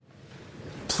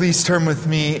Please turn with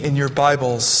me in your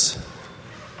Bibles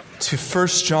to 1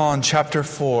 John chapter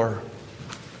 4.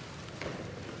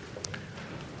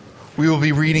 We will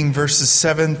be reading verses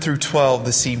 7 through 12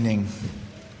 this evening.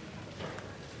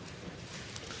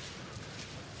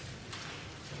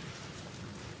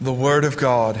 The Word of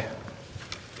God.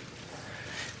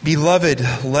 Beloved,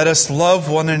 let us love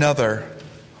one another,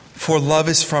 for love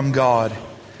is from God.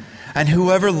 And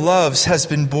whoever loves has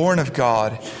been born of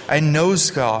God and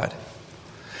knows God.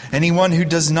 Anyone who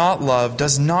does not love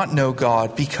does not know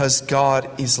God, because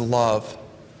God is love.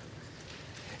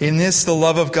 In this the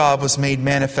love of God was made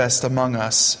manifest among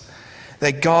us,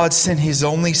 that God sent His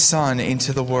only Son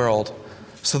into the world,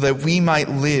 so that we might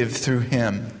live through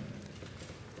Him.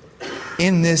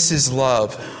 In this is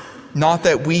love, not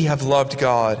that we have loved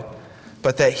God,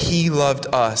 but that He loved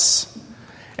us,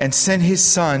 and sent His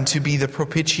Son to be the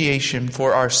propitiation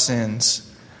for our sins.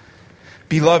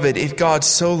 Beloved, if God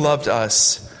so loved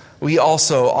us, we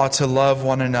also ought to love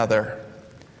one another.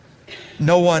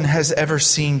 No one has ever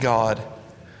seen God.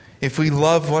 If we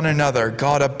love one another,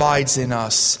 God abides in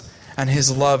us, and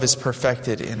His love is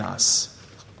perfected in us.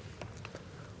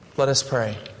 Let us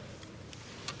pray.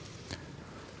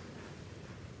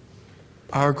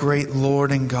 Our great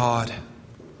Lord and God,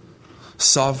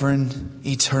 sovereign,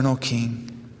 eternal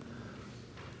King,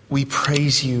 we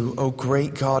praise You, O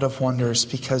great God of wonders,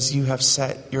 because You have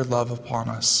set Your love upon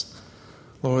us.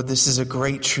 Lord, this is a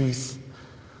great truth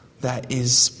that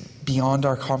is beyond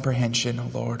our comprehension, O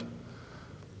Lord.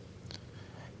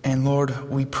 And Lord,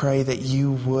 we pray that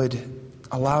You would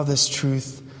allow this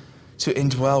truth to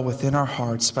indwell within our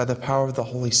hearts by the power of the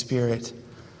Holy Spirit,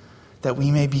 that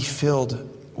we may be filled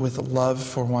with love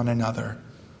for one another.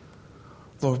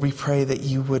 Lord, we pray that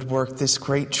You would work this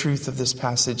great truth of this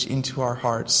passage into our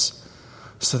hearts,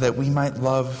 so that we might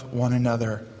love one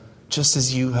another just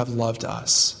as You have loved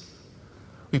us.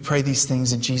 We pray these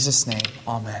things in Jesus' name.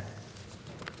 Amen.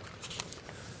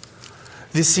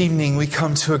 This evening we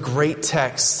come to a great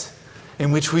text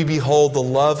in which we behold the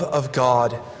love of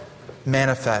God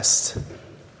manifest.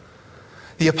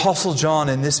 The Apostle John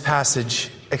in this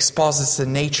passage exposits the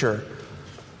nature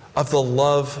of the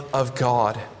love of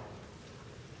God.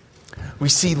 We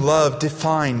see love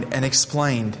defined and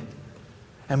explained,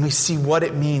 and we see what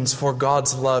it means for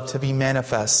God's love to be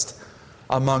manifest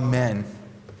among men.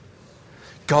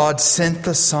 God sent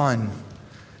the Son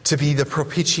to be the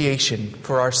propitiation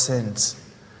for our sins.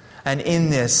 And in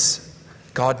this,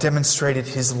 God demonstrated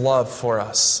His love for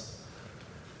us.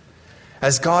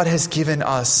 As God has given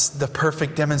us the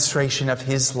perfect demonstration of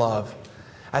His love,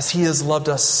 as He has loved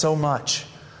us so much,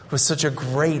 with such a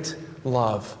great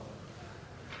love,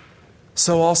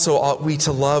 so also ought we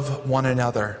to love one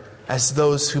another as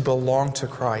those who belong to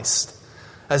Christ,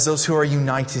 as those who are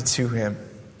united to Him.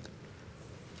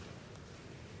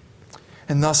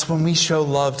 And thus, when we show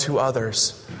love to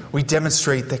others, we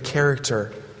demonstrate the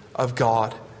character of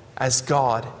God, as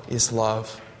God is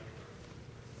love.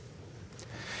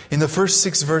 In the first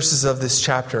 6 verses of this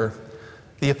chapter,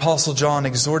 the Apostle John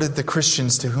exhorted the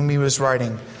Christians to whom he was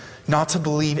writing not to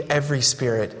believe every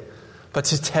spirit, but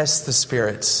to test the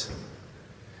spirits.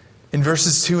 In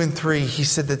verses 2 and 3, he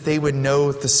said that they would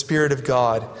know the Spirit of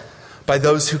God by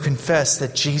those who confess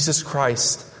that Jesus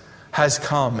Christ has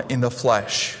come in the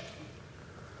flesh.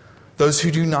 Those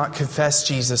who do not confess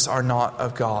Jesus are not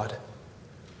of God.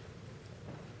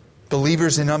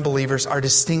 Believers and unbelievers are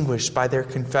distinguished by their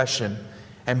confession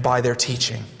and by their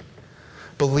teaching.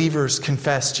 Believers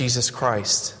confess Jesus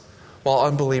Christ, while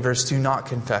unbelievers do not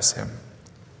confess Him.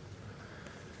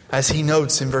 As he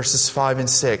notes in verses 5 and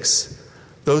 6,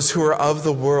 those who are of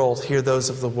the world hear those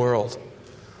of the world,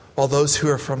 while those who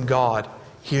are from God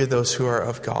hear those who are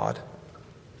of God.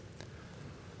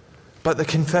 But the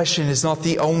confession is not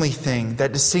the only thing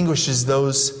that distinguishes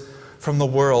those from the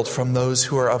world from those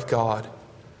who are of God.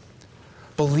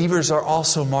 Believers are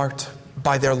also marked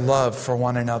by their love for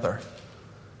one another.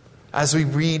 As we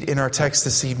read in our text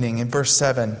this evening in verse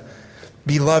 7,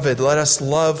 Beloved, let us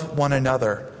love one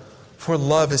another, for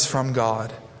love is from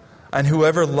God, and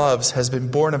whoever loves has been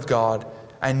born of God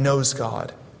and knows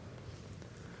God.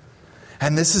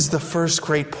 And this is the first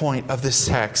great point of this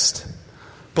text.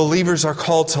 Believers are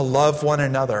called to love one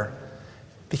another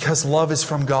because love is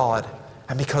from God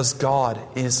and because God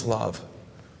is love.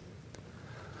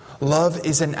 Love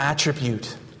is an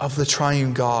attribute of the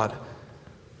triune God.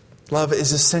 Love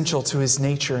is essential to His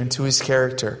nature and to His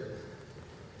character.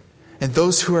 And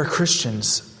those who are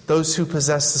Christians, those who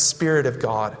possess the Spirit of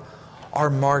God, are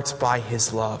marked by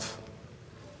His love.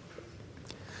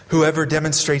 Whoever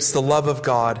demonstrates the love of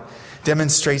God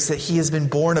demonstrates that he has been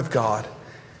born of God,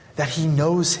 that he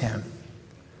knows Him.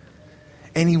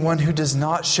 Anyone who does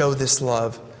not show this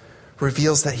love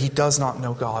reveals that he does not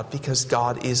know God, because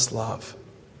God is love.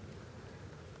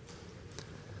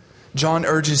 John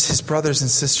urges his brothers and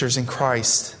sisters in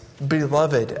Christ,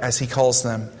 beloved as he calls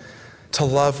them, to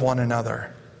love one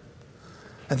another.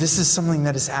 And this is something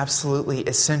that is absolutely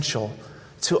essential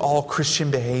to all Christian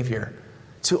behavior,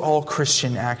 to all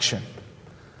Christian action.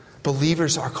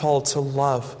 Believers are called to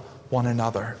love one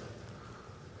another.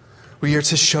 We are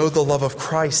to show the love of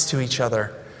Christ to each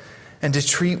other and to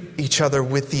treat each other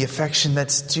with the affection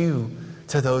that's due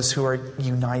to those who are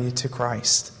united to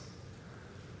Christ.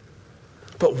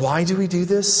 But why do we do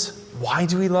this? Why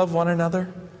do we love one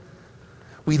another?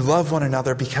 We love one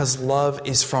another because love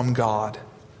is from God.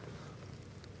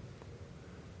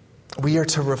 We are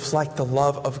to reflect the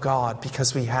love of God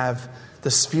because we have the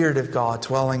Spirit of God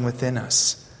dwelling within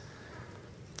us.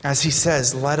 As he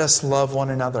says, let us love one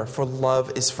another, for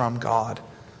love is from God.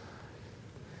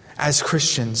 As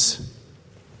Christians,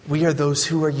 we are those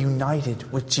who are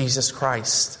united with Jesus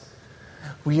Christ.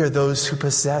 We are those who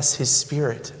possess his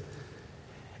Spirit.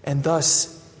 And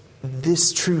thus,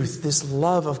 this truth, this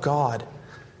love of God,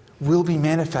 will be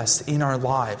manifest in our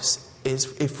lives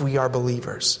if we are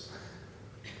believers.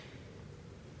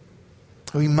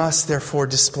 We must therefore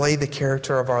display the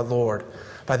character of our Lord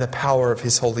by the power of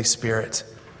his Holy Spirit.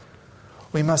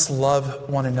 We must love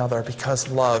one another because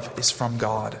love is from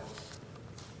God.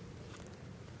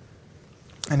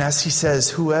 And as he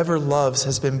says, whoever loves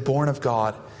has been born of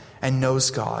God and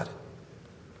knows God.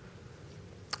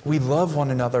 We love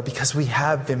one another because we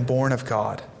have been born of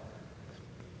God.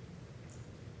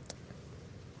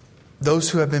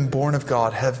 Those who have been born of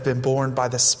God have been born by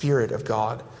the Spirit of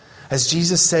God. As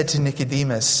Jesus said to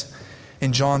Nicodemus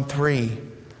in John 3,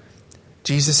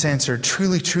 Jesus answered,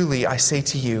 truly, truly, I say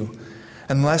to you,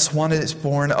 unless one is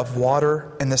born of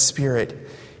water and the Spirit,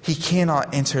 he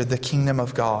cannot enter the kingdom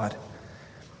of God.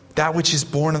 That which is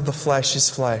born of the flesh is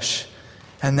flesh,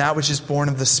 and that which is born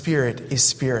of the Spirit is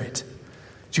spirit.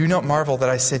 Do not marvel that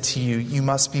I said to you, you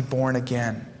must be born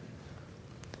again.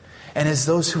 And as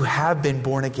those who have been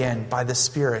born again by the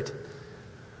Spirit,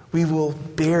 we will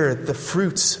bear the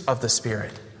fruits of the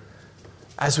Spirit.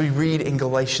 As we read in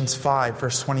Galatians 5,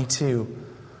 verse 22,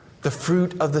 the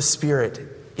fruit of the Spirit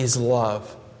is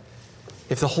love.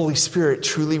 If the Holy Spirit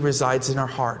truly resides in our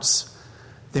hearts,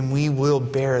 then we will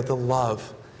bear the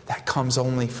love that comes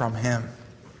only from him.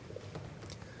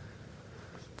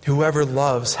 Whoever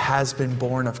loves has been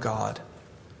born of God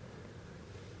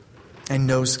and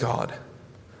knows God.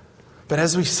 But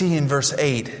as we see in verse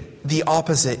 8, the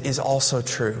opposite is also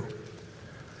true.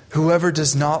 Whoever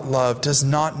does not love does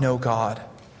not know God.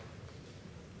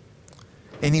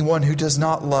 Anyone who does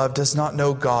not love does not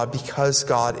know God, because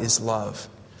God is love.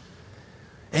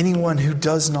 Anyone who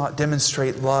does not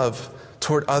demonstrate love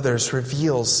toward others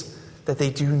reveals that they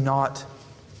do not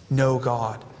know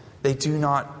God. They do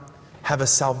not have a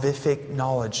salvific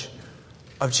knowledge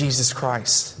of Jesus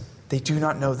Christ. They do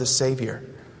not know the Savior.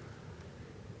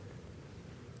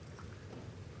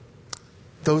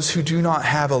 Those who do not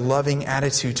have a loving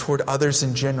attitude toward others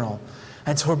in general,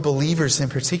 and toward believers in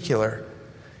particular,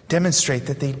 demonstrate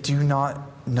that they do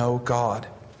not know God.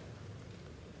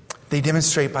 They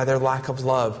demonstrate by their lack of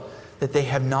love that they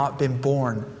have not been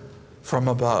born from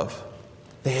above.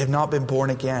 They have not been born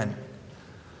again.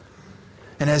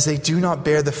 And as they do not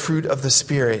bear the fruit of the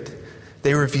Spirit,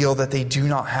 they reveal that they do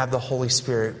not have the Holy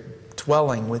Spirit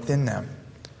dwelling within them.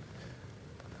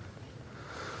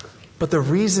 But the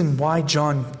reason why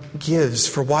John gives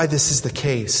for why this is the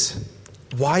case,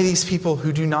 why these people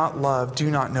who do not love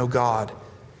do not know God,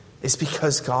 is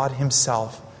because God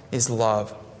himself is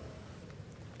love.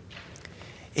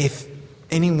 If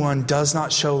anyone does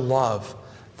not show love,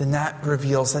 then that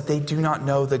reveals that they do not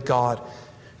know the God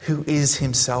who is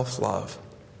himself love.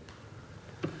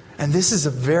 And this is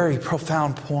a very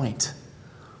profound point.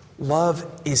 Love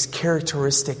is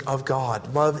characteristic of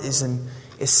God. Love is an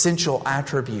essential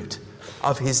attribute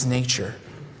of his nature.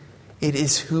 It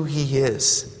is who he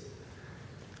is.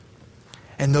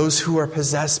 And those who are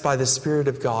possessed by the Spirit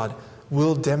of God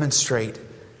will demonstrate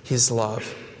his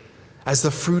love as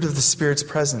the fruit of the Spirit's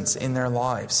presence in their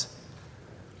lives.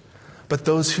 But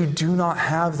those who do not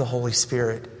have the Holy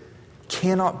Spirit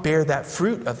cannot bear that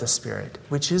fruit of the Spirit,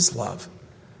 which is love.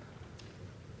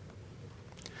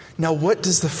 Now, what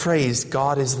does the phrase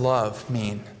God is love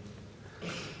mean?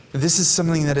 This is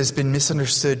something that has been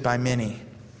misunderstood by many.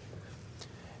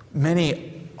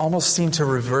 Many almost seem to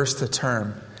reverse the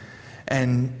term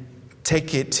and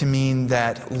take it to mean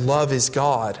that love is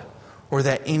God, or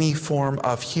that any form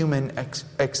of human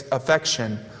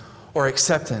affection or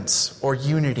acceptance or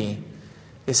unity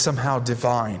is somehow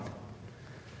divine.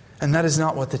 And that is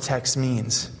not what the text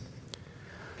means.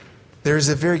 There is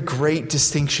a very great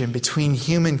distinction between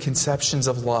human conceptions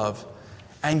of love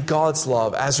and God's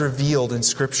love as revealed in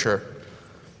Scripture.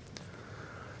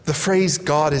 The phrase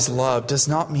God is love does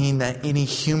not mean that any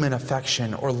human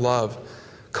affection or love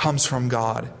comes from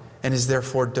God and is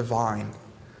therefore divine.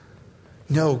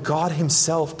 No, God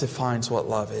himself defines what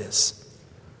love is.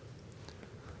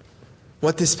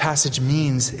 What this passage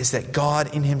means is that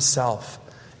God in himself,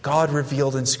 God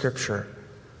revealed in Scripture,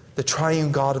 the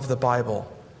triune God of the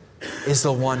Bible, is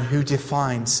the one who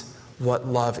defines what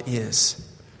love is.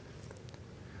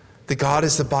 The God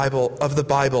of the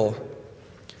Bible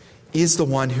is the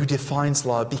one who defines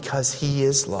love because he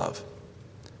is love.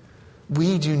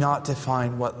 We do not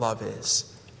define what love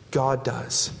is. God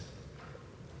does.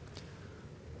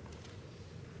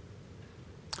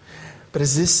 But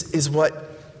as this is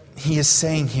what he is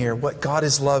saying here, what God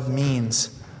is love means,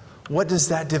 what does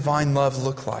that divine love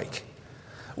look like?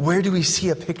 Where do we see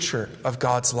a picture of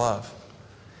God's love?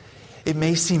 It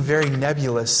may seem very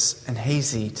nebulous and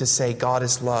hazy to say God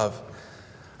is love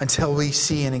until we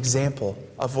see an example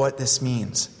of what this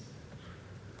means.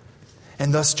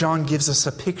 And thus John gives us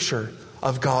a picture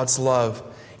of God's love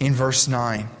in verse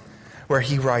 9, where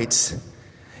he writes,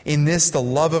 "In this the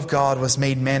love of God was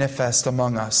made manifest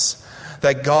among us,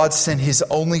 that God sent his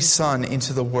only Son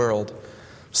into the world,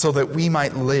 so that we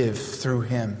might live through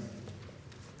him."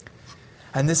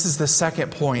 And this is the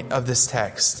second point of this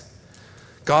text.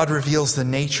 God reveals the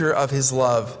nature of his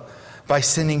love by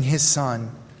sending his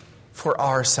Son for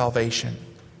our salvation.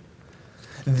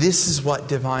 This is what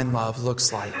divine love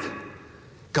looks like.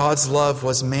 God's love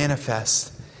was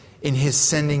manifest in his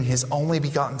sending his only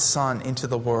begotten Son into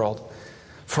the world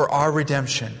for our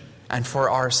redemption and for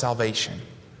our salvation.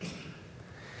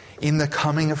 In the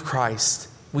coming of Christ,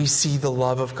 we see the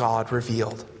love of God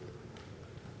revealed.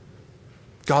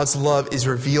 God's love is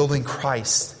revealed in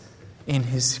Christ in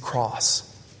his cross.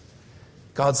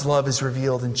 God's love is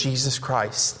revealed in Jesus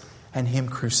Christ and him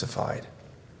crucified.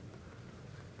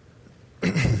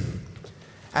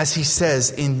 As he says,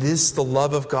 in this the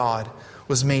love of God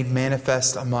was made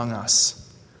manifest among us.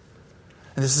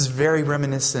 And this is very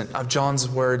reminiscent of John's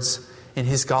words in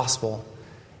his gospel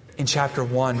in chapter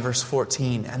 1, verse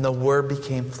 14. "And the Word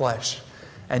became flesh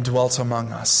and dwelt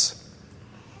among us."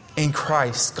 In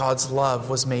Christ, God's love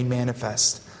was made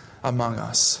manifest among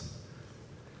us.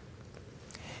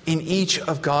 In each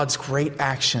of God's great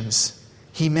actions,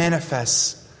 he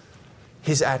manifests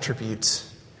his attributes.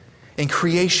 In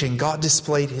creation, God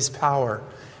displayed his power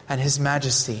and his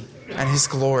majesty and his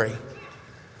glory.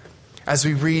 As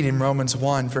we read in Romans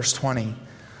 1, verse 20,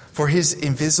 "For his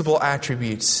invisible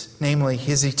attributes, namely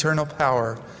his eternal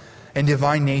power and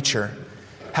divine nature,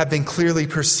 have been clearly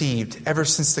perceived ever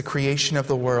since the creation of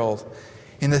the world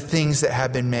in the things that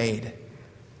have been made."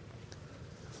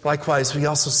 Likewise, we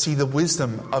also see the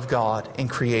wisdom of God in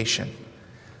creation.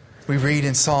 We read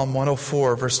in Psalm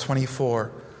 104, verse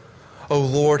 24, "O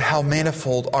Lord, how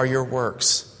manifold are your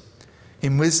works!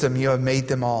 In wisdom you have made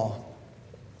them all.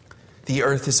 The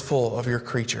earth is full of your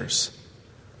creatures."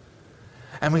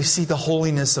 And we see the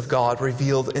holiness of God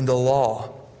revealed in the law,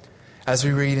 as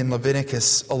we read in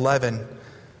Leviticus 11,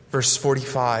 verse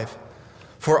 45,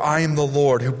 "For I am the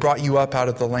Lord who brought you up out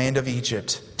of the land of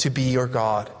Egypt to be your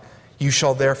God. You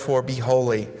shall therefore be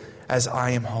holy, as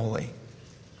I am holy."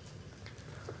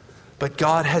 But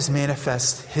God has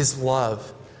manifested his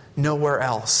love nowhere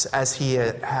else as he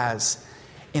has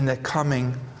in the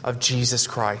coming of Jesus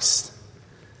Christ.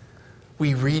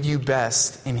 We read you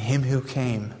best in him who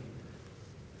came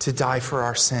to die for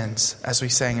our sins, as we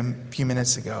sang a few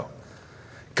minutes ago.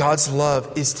 God's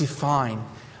love is defined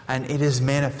and it is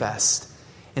manifest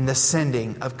in the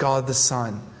sending of God the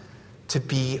Son to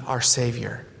be our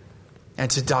Savior and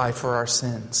to die for our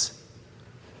sins.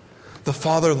 The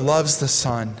Father loves the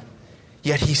Son,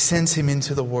 yet he sends him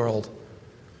into the world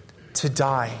to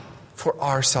die for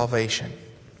our salvation.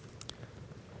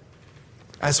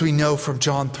 As we know from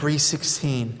John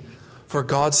 3:16, "For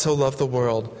God so loved the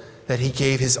world that he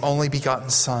gave his only begotten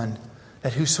Son,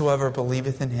 that whosoever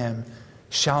believeth in him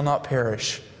shall not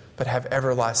perish, but have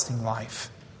everlasting life."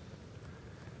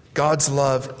 God's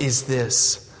love is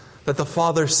this, that the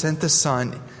Father sent the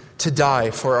Son to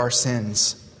die for our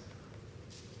sins.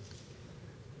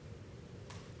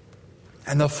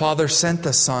 And the Father sent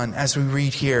the Son, as we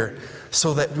read here,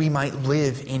 so that we might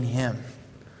live in him,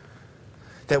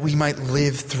 that we might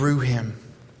live through him.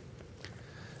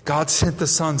 God sent the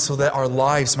Son so that our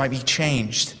lives might be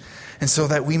changed, and so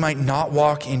that we might not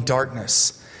walk in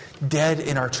darkness, dead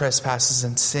in our trespasses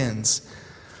and sins,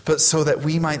 but so that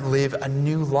we might live a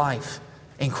new life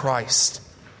in Christ.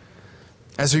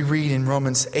 As we read in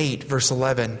Romans 8, verse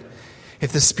 11,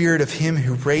 if the spirit of him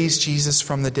who raised Jesus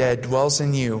from the dead dwells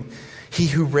in you, he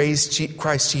who raised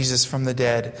Christ Jesus from the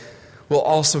dead will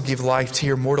also give life to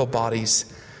your mortal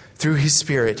bodies through his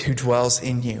Spirit who dwells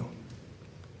in you.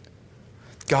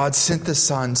 God sent the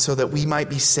Son so that we might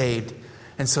be saved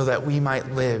and so that we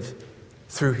might live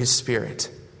through his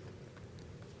Spirit.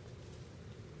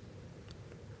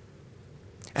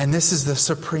 And this is the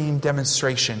supreme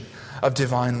demonstration of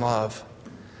divine love.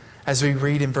 As we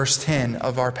read in verse 10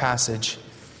 of our passage,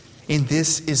 in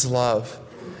this is love,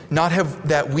 not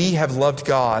that we have loved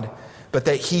God, but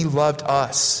that he loved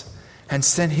us and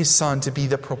sent his Son to be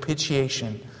the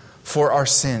propitiation for our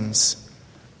sins.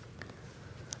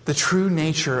 The true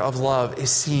nature of love is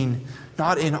seen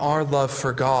not in our love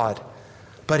for God,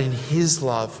 but in his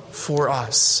love for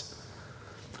us.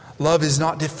 Love is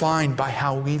not defined by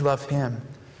how we love him,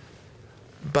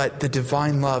 but the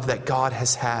divine love that God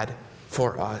has had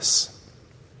for us.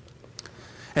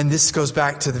 And this goes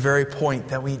back to the very point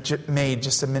that we made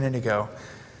just a minute ago.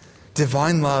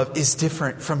 Divine love is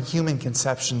different from human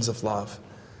conceptions of love.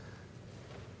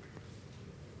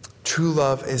 True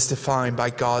love is defined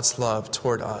by God's love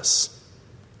toward us.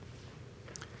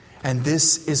 And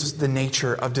this is the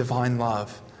nature of divine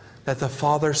love, that the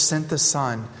Father sent the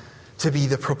Son to be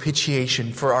the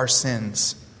propitiation for our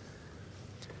sins.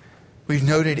 We've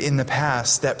noted in the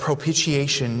past that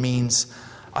propitiation means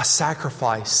a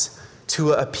sacrifice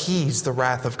to appease the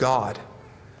wrath of God.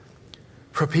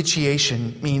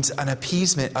 Propitiation means an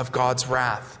appeasement of God's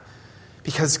wrath,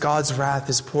 because God's wrath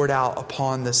is poured out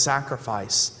upon the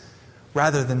sacrifice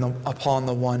rather than upon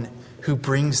the one who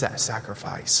brings that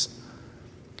sacrifice.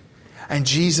 And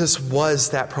Jesus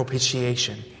was that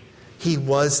propitiation. He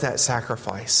was that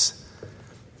sacrifice.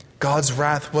 God's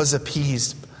wrath was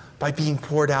appeased by being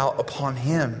poured out upon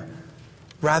him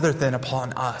rather than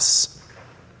upon us.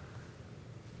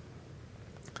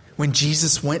 When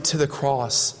Jesus went to the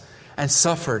cross and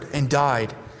suffered and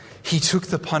died, he took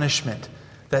the punishment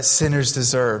that sinners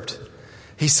deserved.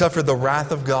 He suffered the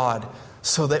wrath of God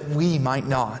so that we might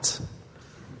not.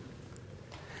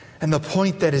 And the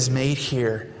point that is made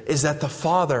here is that the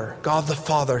Father, God the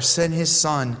Father, sent his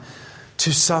Son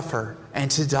to suffer and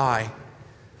to die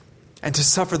and to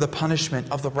suffer the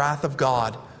punishment of the wrath of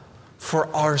God for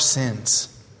our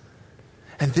sins.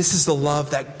 And this is the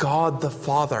love that God the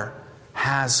Father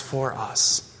has for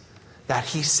us, that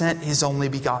he sent his only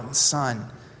begotten Son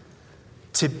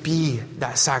to be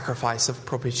that sacrifice of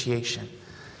propitiation,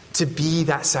 to be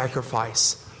that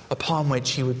sacrifice upon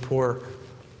which he would pour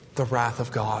the wrath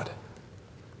of God.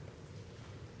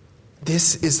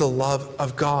 This is the love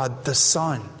of God the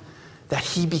Son, that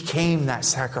he became that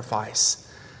sacrifice,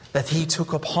 that he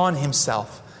took upon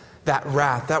himself that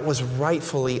wrath that was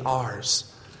rightfully ours.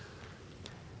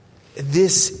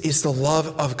 This is the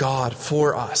love of God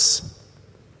for us.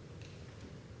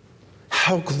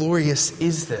 How glorious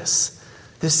is this?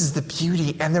 This is the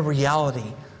beauty and the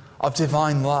reality of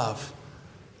divine love.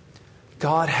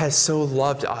 God has so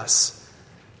loved us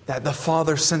that the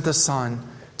Father sent the Son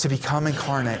to become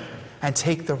incarnate and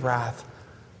take the wrath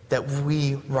that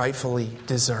we rightfully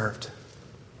deserved.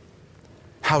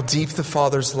 How deep the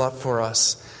Father's love for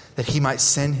us, that he might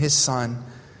send his Son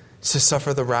to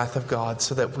suffer the wrath of God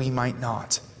so that we might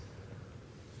not.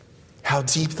 How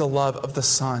deep the love of the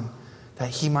Son, that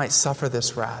he might suffer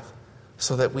this wrath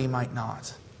so that we might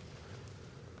not.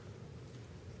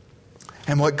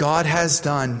 And what God has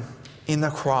done in the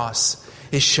cross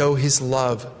is show his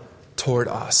love toward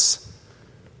us.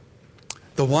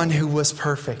 The one who was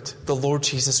perfect, the Lord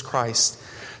Jesus Christ,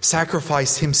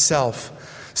 sacrificed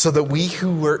himself so that we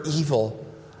who were evil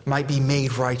might be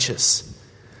made righteous,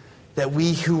 that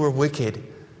we who were wicked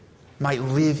might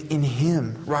live in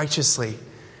him righteously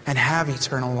and have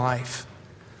eternal life.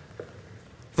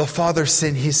 The Father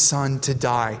sent his Son to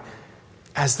die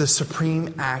as the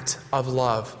supreme act of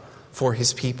love for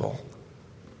his people,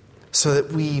 so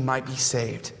that we might be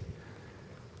saved.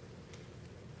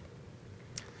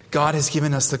 God has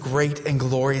given us the great and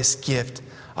glorious gift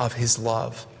of his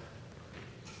love.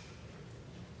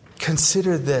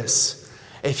 Consider this.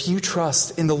 If you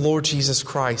trust in the Lord Jesus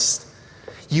Christ,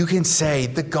 you can say,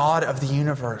 the God of the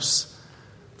universe,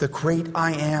 the great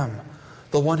I am,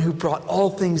 the one who brought all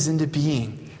things into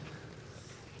being,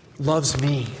 loves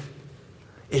me.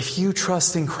 If you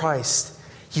trust in Christ,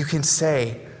 you can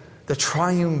say, the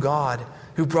triune God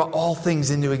who brought all things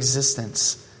into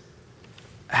existence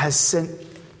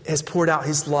has poured out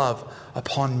his love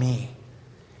upon me.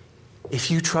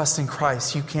 If you trust in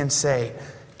Christ, you can say,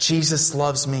 Jesus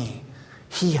loves me.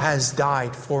 He has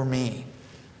died for me.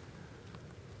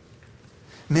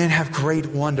 Men have great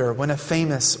wonder when a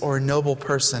famous or a noble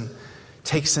person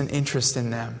takes an interest in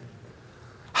them.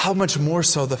 How much more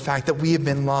so the fact that we have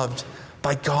been loved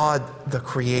by God the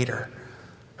Creator,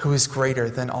 who is greater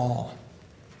than all.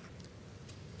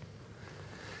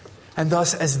 And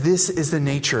thus, as this is the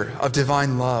nature of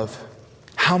divine love,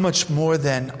 how much more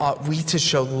then ought we to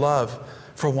show love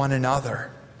for one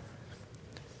another?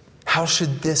 How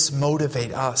should this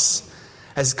motivate us,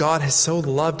 as God has so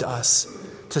loved us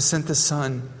to send the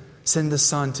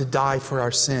Son to die for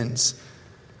our sins?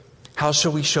 How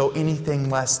shall we show anything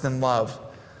less than love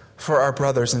for our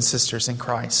brothers and sisters in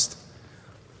Christ?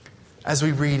 As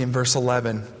we read in verse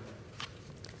 11,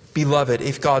 "Beloved,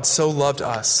 if God so loved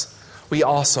us, we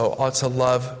also ought to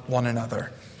love one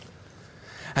another."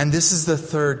 And this is the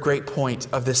third great point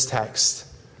of this text.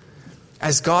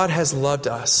 As God has loved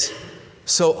us,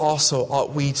 so also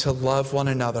ought we to love one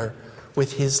another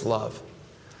with His love.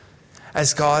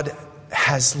 As God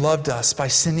has loved us by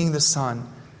sending the Son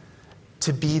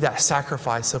to be that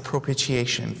sacrifice of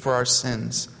propitiation for our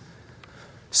sins,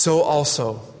 so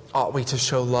also ought we to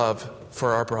show love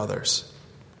for our brothers.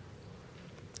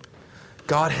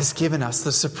 God has given us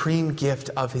the supreme gift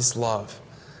of His love.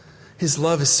 His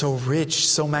love is so rich,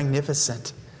 so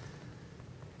magnificent,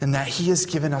 in that He has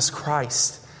given us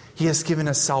Christ. He has given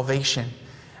us salvation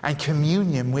and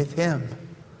communion with Him.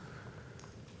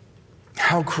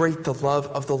 How great the love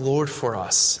of the Lord for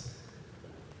us.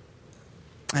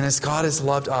 And as God has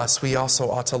loved us, we also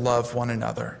ought to love one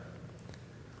another.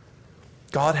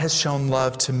 God has shown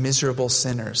love to miserable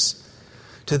sinners,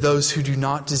 to those who do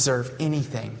not deserve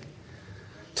anything,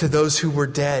 to those who were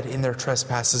dead in their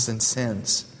trespasses and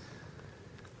sins.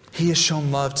 He has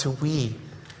shown love to we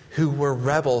who were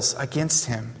rebels against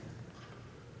Him,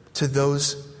 to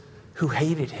those who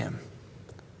hated Him.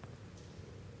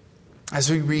 As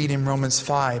we read in Romans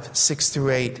 5, 6 through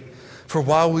 8, "For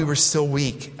while we were still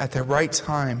weak, at the right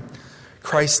time,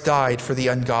 Christ died for the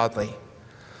ungodly.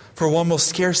 For one will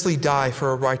scarcely die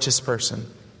for a righteous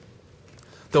person,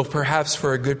 though perhaps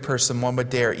for a good person one would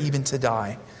dare even to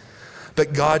die.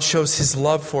 But God shows His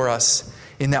love for us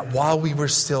in that while we were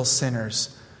still sinners,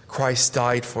 Christ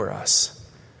died for us."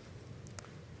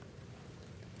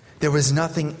 There was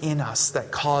nothing in us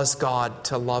that caused God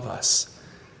to love us.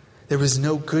 There was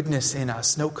no goodness in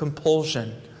us, no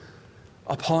compulsion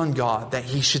upon God that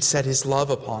He should set His love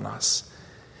upon us.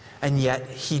 And yet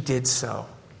He did so.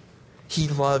 He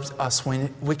loved us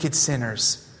when wicked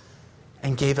sinners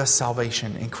and gave us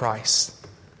salvation in Christ.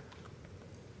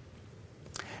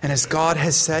 And as God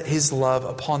has set His love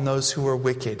upon those who are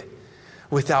wicked,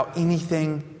 without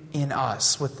anything in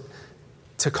us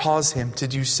to cause Him to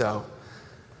do so,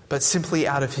 but simply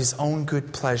out of His own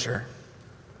good pleasure,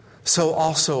 so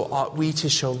also ought we to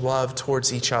show love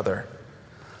towards each other,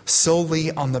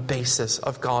 solely on the basis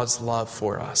of God's love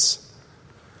for us.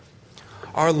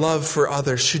 Our love for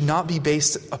others should not be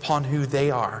based upon who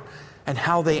they are and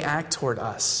how they act toward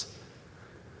us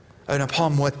and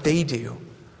upon what they do,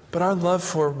 but our love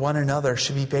for one another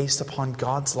should be based upon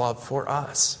God's love for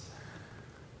us.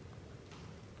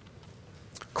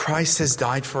 Christ has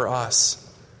died for us.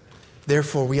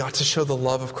 Therefore, we ought to show the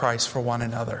love of Christ for one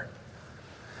another.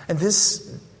 And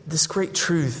this great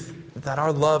truth that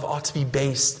our love ought to be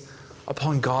based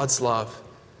upon God's love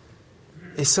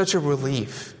is such a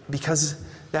relief, because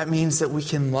that means that we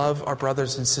can love our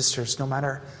brothers and sisters no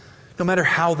matter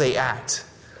how they act,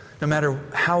 no matter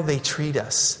how they treat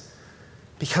us,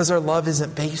 because our love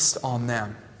isn't based on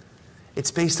them.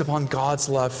 It's based upon God's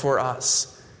love for us,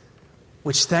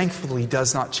 which thankfully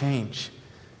does not change.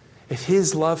 If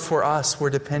His love for us were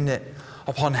dependent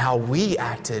upon how we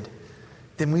acted,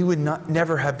 then we would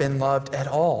never have been loved at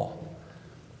all.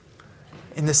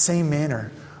 In the same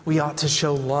manner, we ought to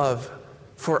show love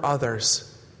for others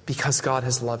because God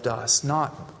has loved us,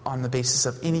 not on the basis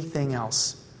of anything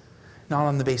else, not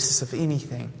on the basis of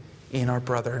anything in our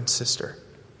brother and sister.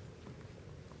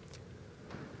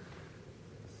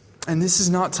 And this is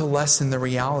not to lessen the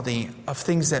reality of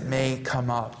things that may come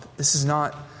up. This is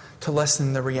not to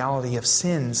lessen the reality of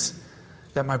sins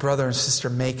that my brother and sister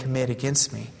may commit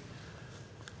against me.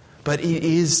 But it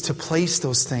is to place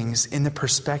those things in the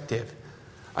perspective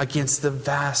against the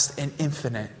vast and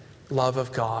infinite love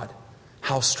of God.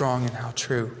 How strong and how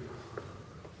true.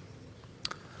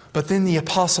 But then the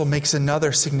apostle makes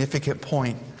another significant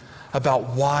point about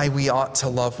why we ought to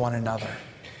love one another.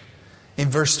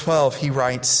 In verse 12, he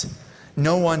writes,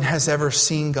 "No one has ever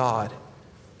seen God.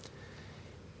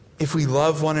 If we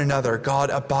love one another, God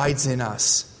abides in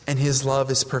us, and His love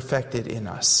is perfected in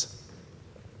us."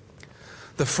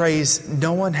 The phrase,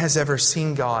 "no one has ever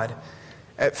seen God,"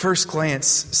 at first glance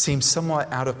seems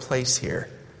somewhat out of place here.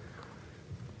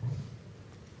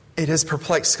 It has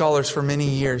perplexed scholars for many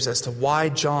years as to why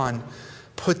John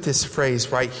put this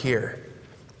phrase right here.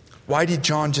 Why did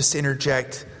John just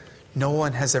interject, "No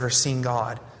one has ever seen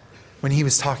God," when he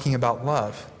was talking about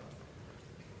love?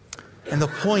 And the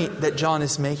point that John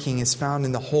is making is found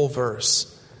in the whole verse.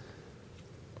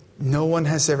 No one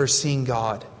has ever seen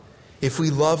God. If we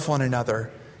love one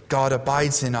another, God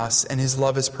abides in us and his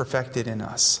love is perfected in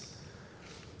us.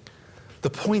 The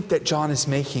point that John is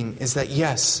making is that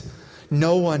yes,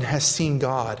 no one has seen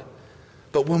God,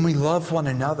 but when we love one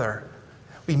another,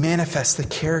 we manifest the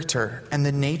character and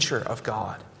the nature of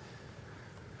God.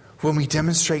 When we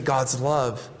demonstrate God's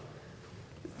love,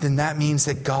 then that means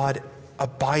that God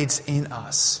abides in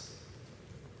us.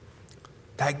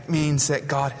 That means that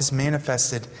God has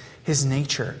manifested his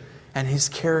nature and his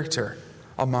character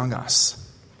among us.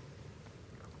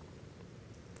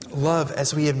 Love,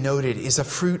 as we have noted, is a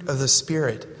fruit of the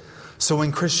Spirit. So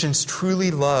when Christians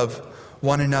truly love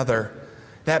one another,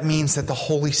 that means that the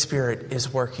Holy Spirit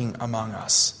is working among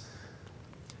us.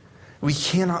 We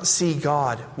cannot see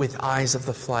God with eyes of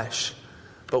the flesh,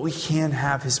 but we can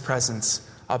have his presence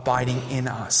abiding in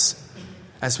us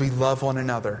as we love one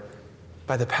another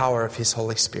by the power of his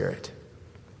Holy Spirit.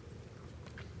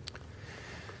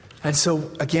 And so,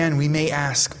 again, we may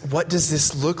ask, what does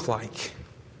this look like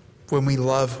when we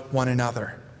love one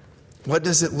another? What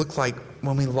does it look like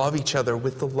when we love each other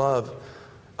with the love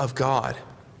of God?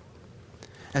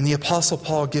 And the Apostle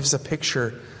Paul gives a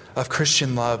picture of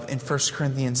Christian love in 1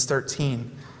 Corinthians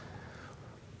 13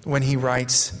 when he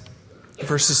writes,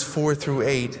 verses 4 through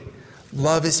 8,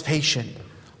 "Love is patient.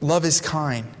 Love is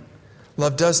kind.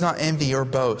 Love does not envy or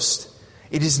boast.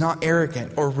 It is not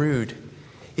arrogant or rude.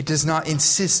 It does not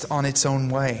insist on its own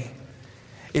way.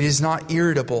 It is not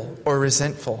irritable or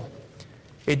resentful.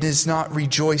 It does not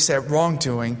rejoice at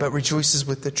wrongdoing, but rejoices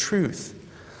with the truth.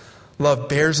 Love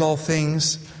bears all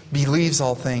things, believes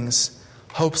all things,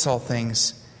 hopes all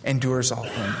things, endures all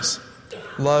things.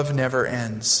 Love never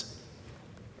ends."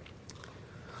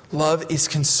 Love is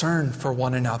concern for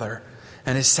one another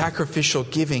and is sacrificial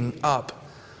giving up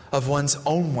of one's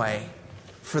own way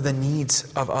for the needs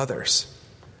of others.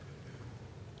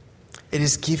 It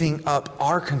is giving up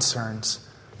our concerns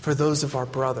for those of our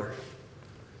brother,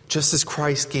 just as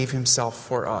Christ gave himself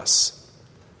for us.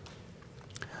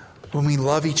 When we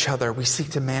love each other, we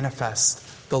seek to manifest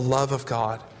the love of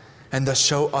God and thus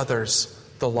show others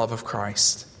the love of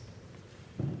Christ.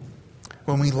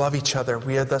 When we love each other,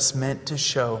 we are thus meant to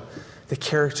show the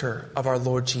character of our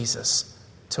Lord Jesus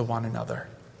to one another.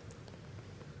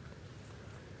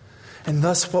 And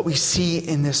thus what we see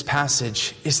in this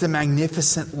passage is the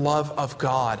magnificent love of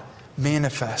God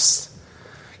manifest.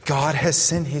 God has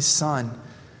sent his Son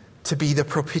to be the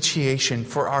propitiation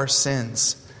for our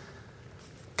sins.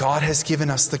 God has given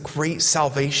us the great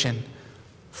salvation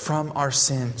from our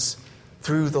sins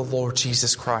through the Lord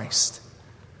Jesus Christ.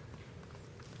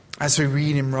 As we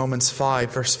read in Romans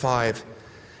 5, verse 5,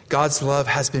 God's love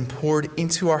has been poured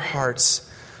into our hearts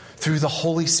through the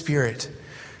Holy Spirit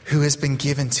who has been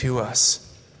given to us.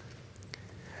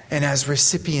 And as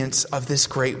recipients of this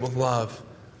great love,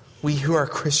 we who are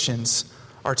Christians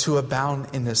are to abound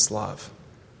in this love.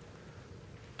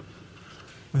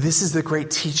 This is the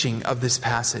great teaching of this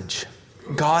passage.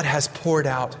 God has poured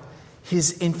out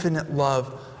his infinite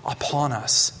love upon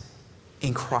us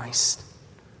in Christ.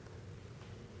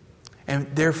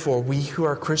 And therefore, we who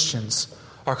are Christians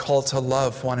are called to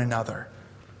love one another.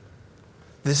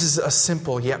 This is a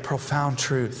simple yet profound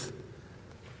truth.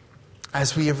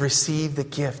 As we have received the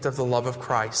gift of the love of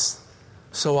Christ,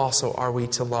 so also are we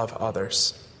to love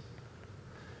others.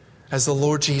 As the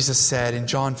Lord Jesus said in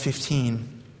John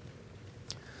 15,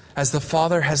 "As the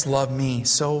Father has loved me,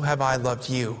 so have I loved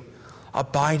you.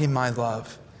 Abide in my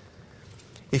love.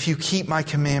 If you keep my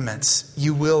commandments,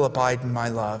 you will abide in my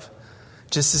love,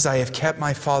 just as I have kept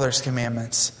my Father's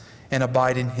commandments and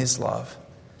abide in his love.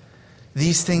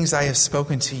 These things I have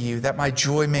spoken to you, that my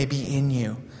joy may be in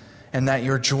you, and that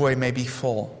your joy may be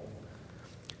full.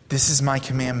 This is my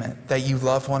commandment, that you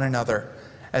love one another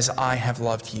as I have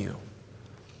loved you."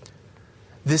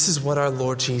 This is what our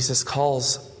Lord Jesus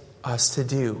calls us to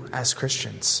do as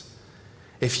Christians.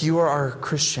 If you are a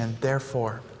Christian,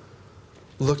 therefore,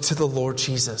 look to the Lord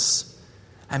Jesus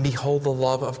and behold the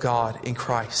love of God in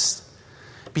Christ.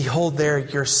 Behold there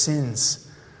your sins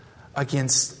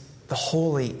against the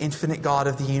holy, infinite God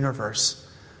of the universe,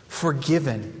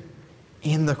 forgiven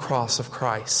in the cross of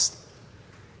Christ.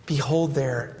 Behold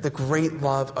there the great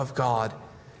love of God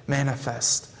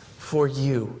manifest for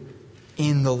you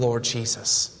in the Lord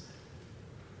Jesus.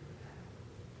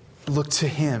 Look to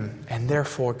him and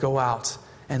therefore go out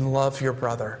and love your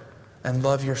brother and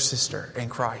love your sister in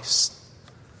Christ.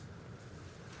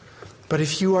 But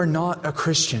if you are not a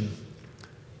Christian,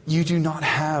 you do not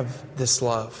have this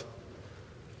love.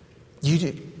 You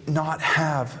do not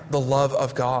have the love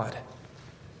of God.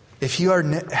 If you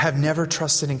have never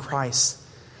trusted in Christ,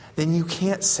 then you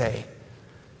can't say,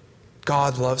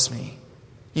 God loves me.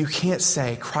 You can't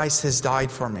say, Christ has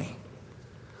died for me.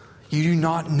 You do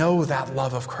not know that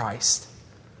love of Christ.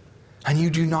 And you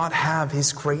do not have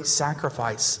his great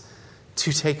sacrifice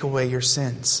to take away your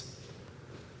sins.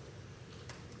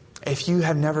 If you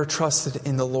have never trusted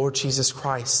in the Lord Jesus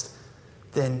Christ,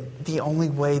 then the only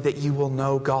way that you will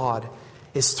know God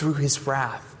is through his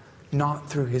wrath, not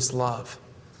through his love.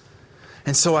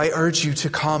 And so I urge you to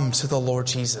come to the Lord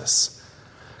Jesus.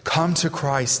 Come to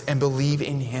Christ and believe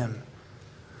in him.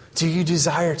 Do you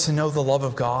desire to know the love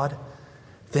of God?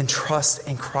 Then trust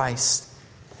in Christ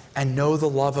and know the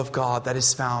love of God that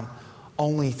is found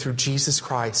only through Jesus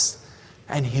Christ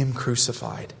and him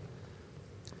crucified.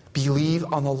 Believe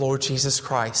on the Lord Jesus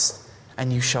Christ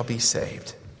and you shall be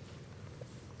saved.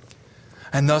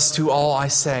 And thus to all I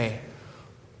say,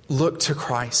 look to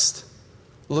Christ.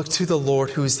 Look to the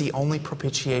Lord who is the only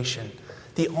propitiation,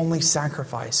 the only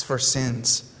sacrifice for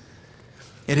sins.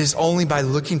 It is only by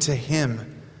looking to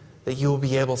him that you will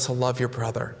be able to love your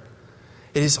brother.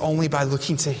 It is only by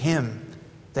looking to him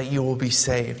that you will be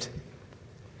saved.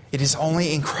 It is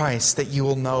only in Christ that you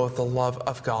will know the love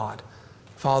of God,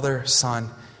 Father, Son,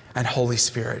 and Holy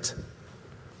Spirit.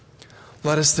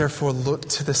 Let us therefore look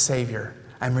to the Savior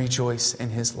and rejoice in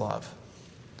his love.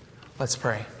 Let's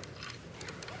pray.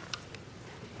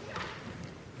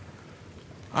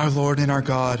 Our Lord and our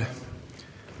God,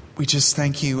 we just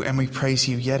thank you and we praise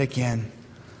you yet again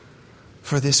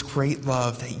for this great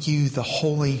love that you, the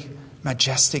holy,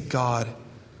 majestic God,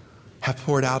 have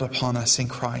poured out upon us in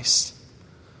Christ.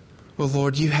 Well,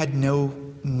 Lord, you had no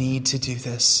need to do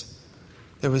this.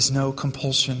 There was no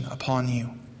compulsion upon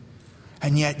you.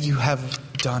 And yet you have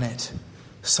done it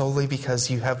solely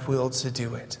because you have willed to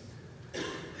do it.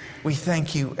 We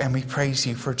thank you and we praise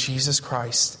you for Jesus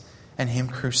Christ and him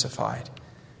crucified.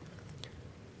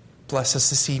 Bless us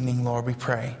this evening, Lord, we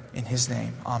pray. In his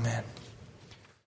name, amen.